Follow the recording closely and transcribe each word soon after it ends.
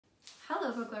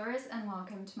Hello book lovers and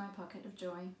welcome to my pocket of joy.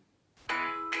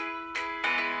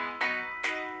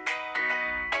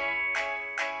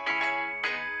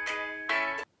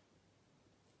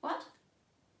 What?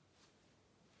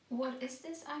 What is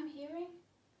this I'm hearing?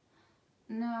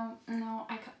 No,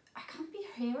 I can't be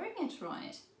hearing it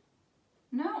right.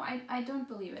 No, I don't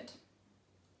believe it.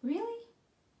 Really?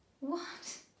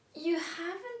 What? You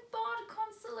haven't bought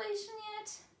Constellation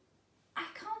yet? I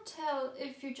can't tell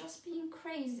if you're just being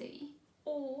crazy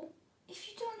or if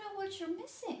you don't know what you're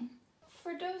missing.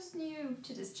 For those new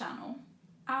to this channel,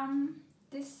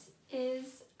 this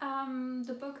is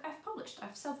the book I've published.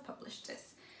 I've self-published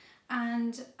this.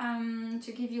 And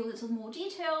to give you a little more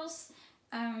details,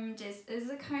 this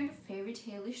is a kind of fairy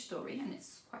tale-ish story, and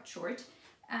it's quite short,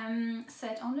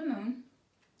 set on the moon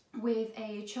with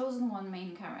a chosen one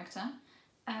main character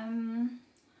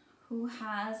who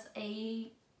has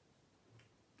a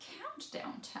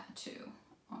countdown tattoo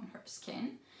on her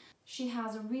skin. She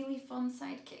has a really fun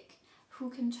sidekick who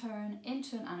can turn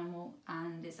into an animal,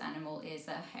 and this animal is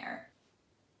a hare.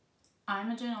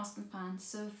 I'm a Jane Austen fan,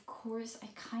 so of course I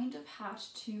kind of had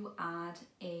to add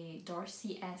a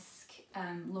Darcy-esque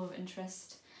love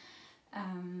interest.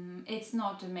 It's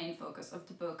not the main focus of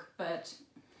the book, but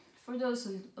for those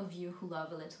of you who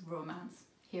love a little romance,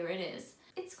 here it is.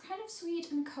 It's kind of sweet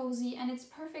and cozy, and it's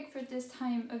perfect for this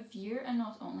time of year, and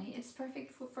not only, it's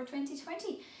perfect for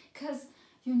 2020, because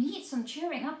you need some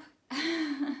cheering up.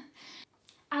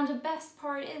 And the best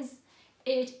part is,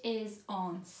 it is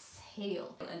on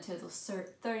sale until the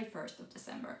 31st of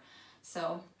December.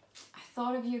 So I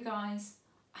thought of you guys.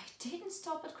 I didn't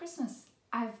stop at Christmas.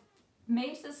 I've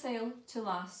made the sale to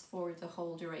last for the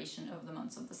whole duration of the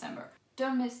months of December.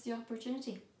 Don't miss the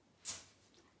opportunity.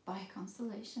 Buy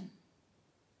Constellation.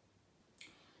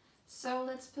 So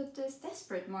let's put this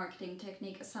desperate marketing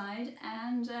technique aside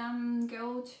and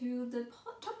go to the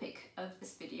topic of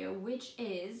this video, which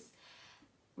is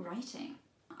writing.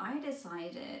 I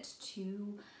decided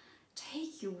to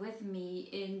take you with me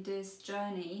in this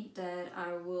journey that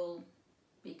I will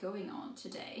be going on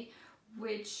today,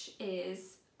 which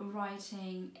is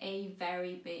writing a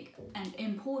very big and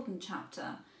important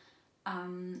chapter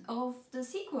of the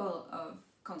sequel of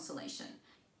Constellation.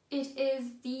 It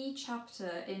is the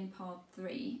chapter in part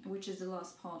 3, which is the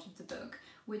last part of the book,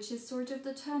 which is sort of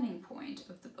the turning point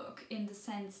of the book, in the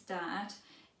sense that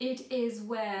it is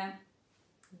where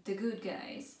the good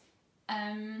guys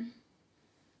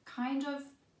kind of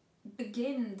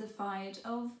begin the fight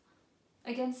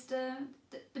against the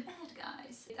bad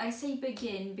guys. I say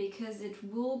begin because it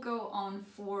will go on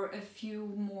for a few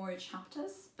more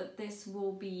chapters, but this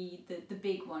will be the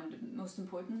big one, the most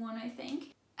important one, I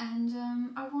think. And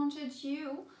I wanted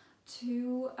you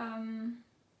to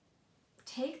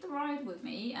take the ride with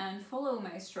me and follow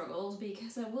my struggles,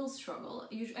 because I will struggle.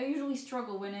 I usually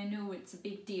struggle when I know it's a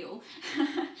big deal.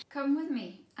 Come with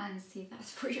me and see that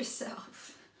for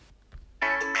yourself.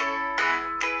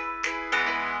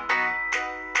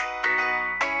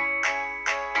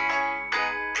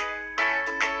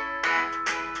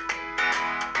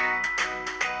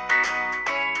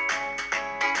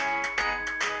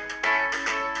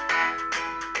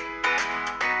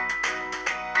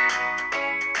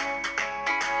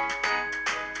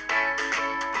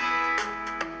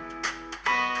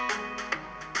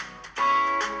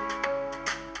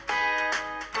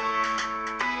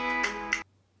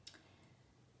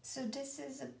 So this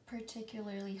is a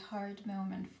particularly hard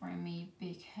moment for me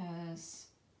because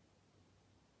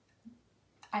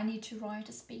I need to write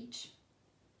a speech,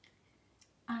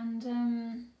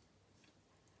 and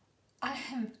I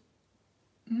am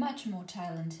much more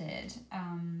talented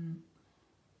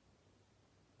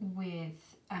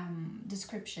with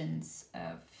descriptions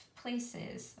of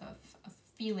places, of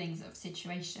feelings, of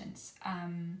situations,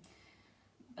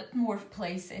 but more of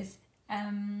places.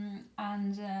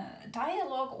 And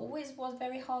dialogue always was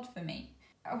very hard for me.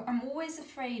 I'm always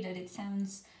afraid that it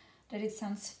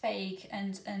sounds fake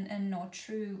and not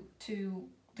true to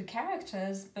the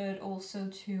characters, but also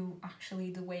to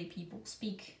actually the way people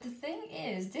speak. The thing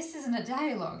is, this isn't a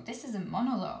dialogue, this is a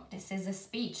monologue, this is a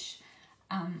speech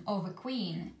of a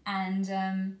queen, and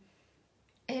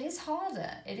it is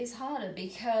harder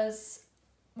because,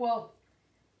 well,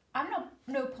 I'm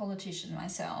no politician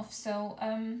myself, so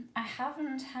I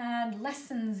haven't had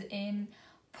lessons in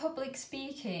public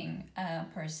speaking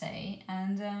per se,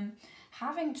 and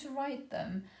having to write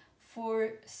them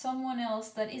for someone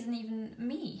else that isn't even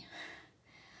me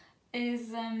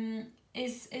is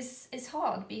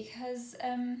hard, because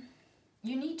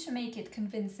you need to make it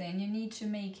convincing. You need to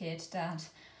make it that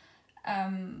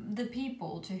the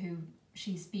people to whom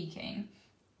she's speaking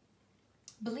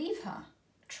believe her,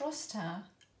 trust her.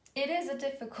 It is a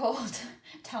difficult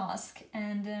task,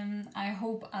 and I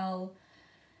hope I'll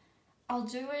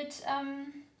do it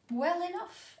well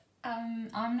enough.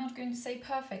 I'm not going to say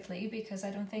perfectly, because I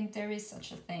don't think there is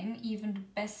such a thing. Even the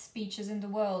best speeches in the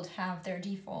world have their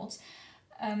defaults.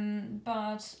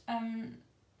 But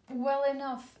well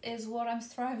enough is what I'm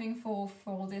striving for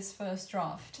this first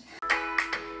draft.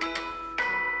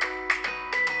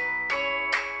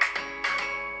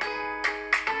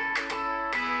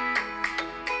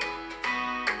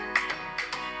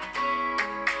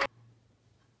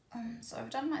 So I've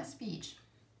done my speech.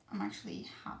 I'm actually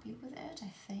happy with it,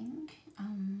 I think.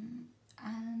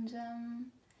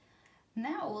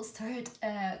 Now we'll start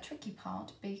a tricky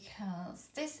part, because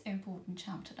this important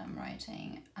chapter that I'm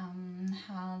writing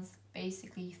has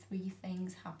basically 3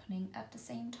 things happening at the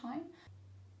same time.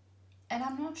 And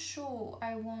I'm not sure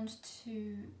I want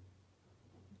to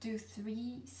do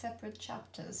 3 separate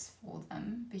chapters for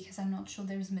them, because I'm not sure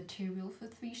there's material for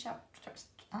 3 chapters.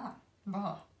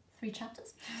 3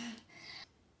 chapters?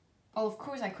 Well, of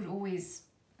course I could always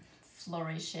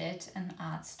flourish it and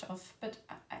add stuff, but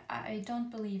I don't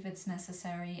believe it's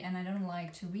necessary, and I don't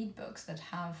like to read books that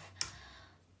have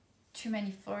too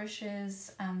many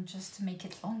flourishes just to make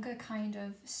it longer, kind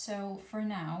of. So for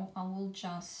now, I will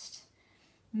just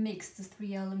mix the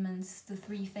 3 elements, the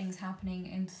 3 things happening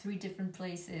in 3 different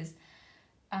places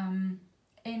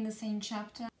in the same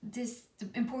chapter. The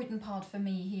important part for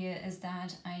me here is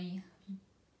that I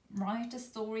write the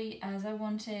story as I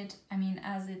want it, I mean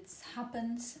as it's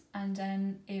happened, and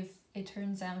then if it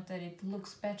turns out that it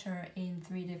looks better in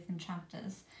 3 different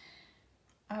chapters,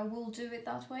 I will do it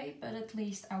that way, but at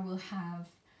least I will have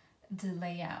the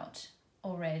layout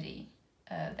already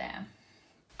there.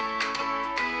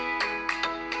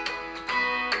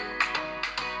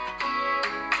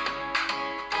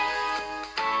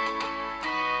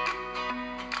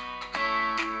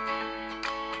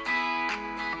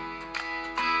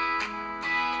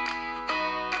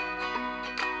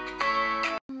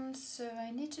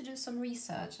 To do some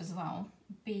research as well,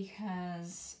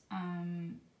 because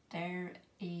there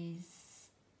is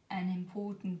an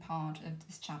important part of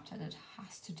this chapter that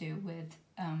has to do with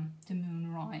the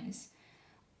moon rise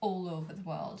all over the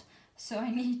world. So I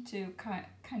need to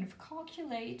kind of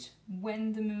calculate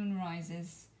when the moon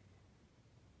rises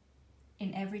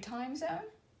in every time zone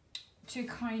to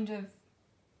kind of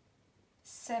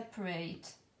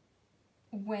separate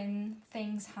when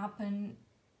things happen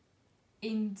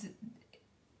in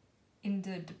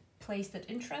the place that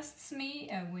interests me,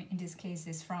 in this case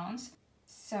is France.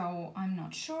 So I'm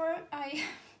not sure I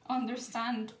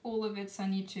understand all of it, so I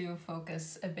need to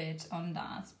focus a bit on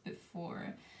that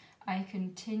before I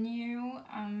continue.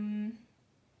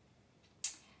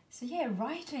 So yeah,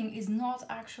 writing is not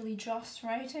actually just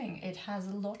writing, it has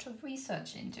a lot of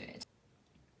research into it.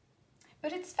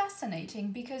 But it's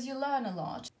fascinating because you learn a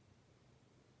lot.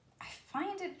 I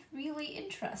find it really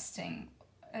interesting.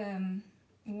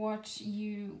 What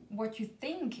you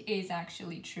think is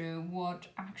actually true, what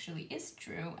actually is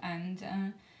true, and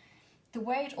the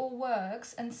way it all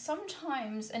works, and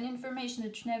sometimes an information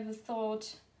that you never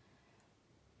thought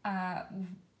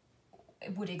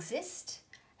would exist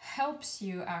helps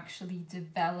you actually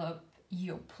develop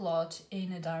your plot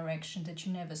in a direction that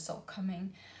you never saw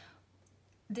coming.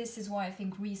 This is why I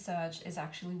think research is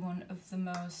actually one of the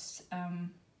most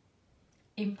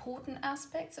important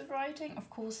aspects of writing. Of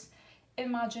course,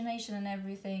 imagination and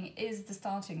everything is the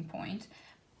starting point,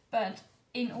 but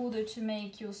in order to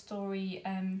make your story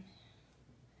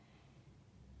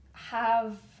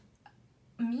have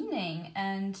meaning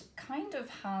and kind of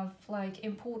have like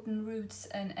important roots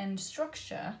and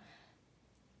structure,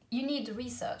 you need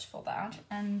research for that,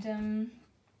 and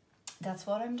that's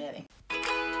what I'm doing.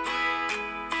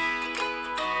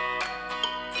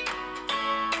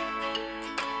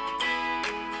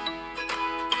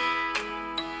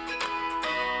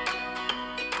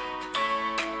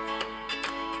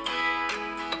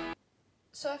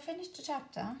 So I finished the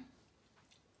chapter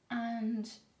and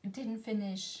didn't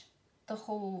finish the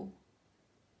whole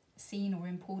scene or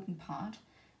important part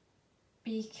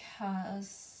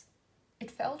because it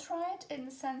felt right, in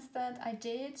the sense that I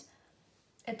did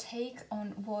a take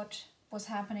on what was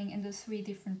happening in the 3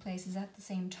 different places at the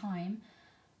same time,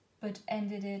 but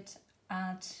ended it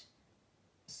at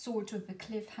sort of a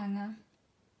cliffhanger,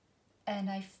 and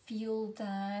I feel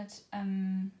that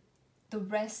the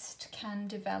rest can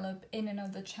develop in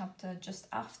another chapter just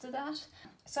after that.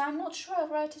 So I'm not sure I'll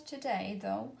write it today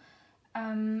though.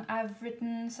 I've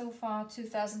written so far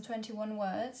 2021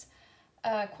 words,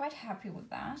 quite happy with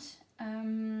that.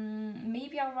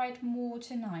 Maybe I'll write more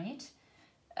tonight,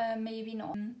 maybe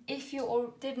not. If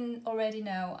you didn't already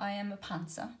know, I am a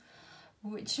pantser,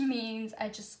 which means I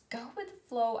just go with the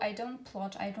flow. I don't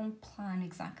plot, I don't plan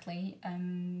exactly.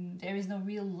 There is no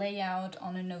real layout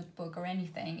on a notebook or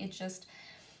anything. It's just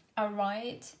I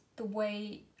write the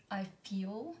way I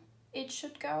feel it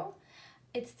should go.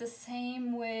 It's the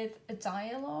same with a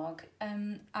dialogue.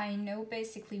 I know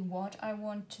basically what I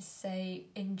want to say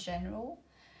in general,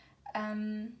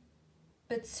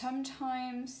 but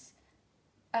sometimes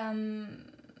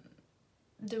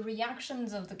the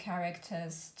reactions of the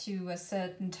characters to a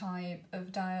certain type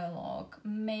of dialogue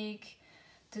make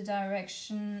the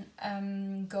direction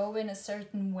go in a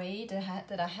certain way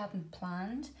that I hadn't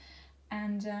planned,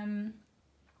 and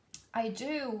I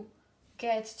do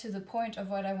get to the point of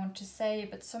what I want to say,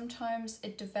 but sometimes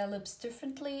it develops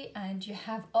differently and you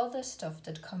have other stuff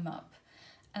that come up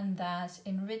and that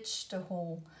enrich the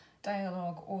whole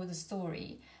dialogue or the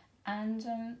story, and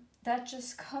that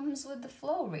just comes with the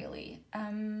flow, really.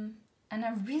 And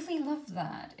I really love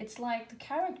that. It's like the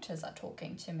characters are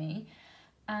talking to me,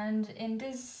 and in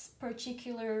this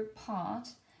particular part,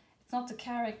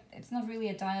 it's not really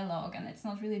a dialogue, and it's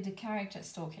not really the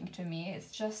characters talking to me.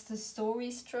 It's just the story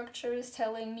structure is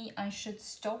telling me I should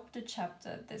stop the chapter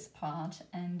at this part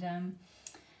and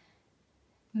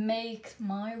make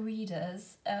my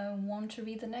readers want to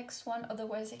read the next one,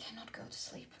 otherwise they cannot go to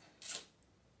sleep.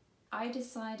 I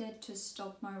decided to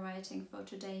stop my writing for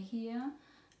today here,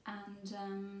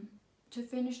 and to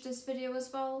finish this video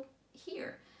as well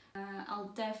here.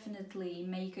 I'll definitely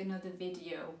make another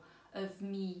video of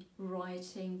me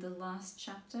writing the last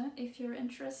chapter if you're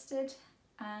interested,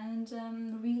 and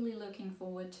really looking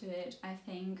forward to it. I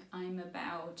think I'm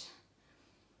about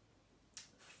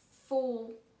 4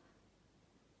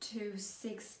 to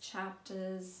 6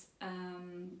 chapters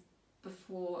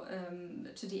before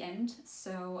to the end,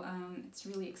 so it's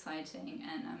really exciting,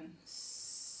 and I'm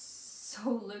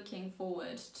so looking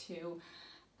forward to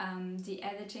the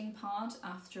editing part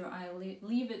after I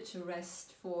leave it to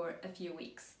rest for a few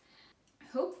weeks.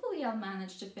 Hopefully I'll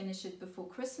manage to finish it before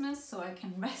Christmas so I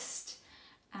can rest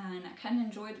and I can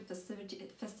enjoy the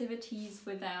festivities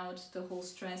without the whole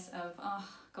stress of, oh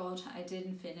god, I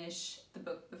didn't finish the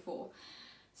book before.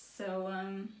 So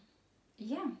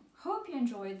yeah, hope you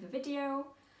enjoyed the video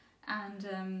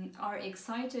and are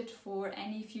excited for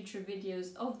any future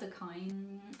videos of the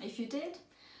kind. If you did,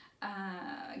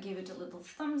 give it a little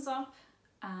thumbs up.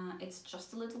 It's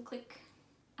just a little click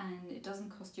and it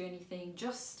doesn't cost you anything,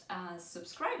 just as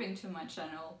subscribing to my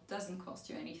channel doesn't cost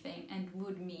you anything and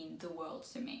would mean the world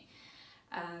to me.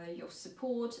 Your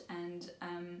support and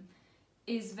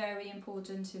is very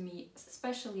important to me,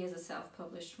 especially as a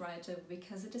self-published writer,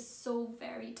 because it is so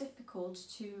very difficult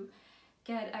to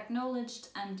get acknowledged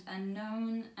and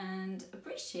known and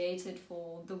appreciated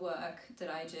for the work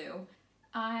that I do.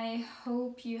 I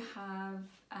hope you have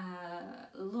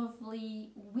a lovely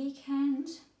weekend,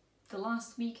 the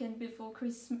last weekend before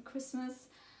Christmas.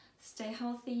 Stay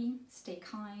healthy, stay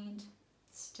kind,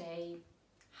 stay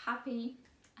happy,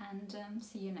 and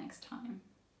see you next time.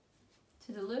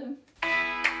 Toodaloo.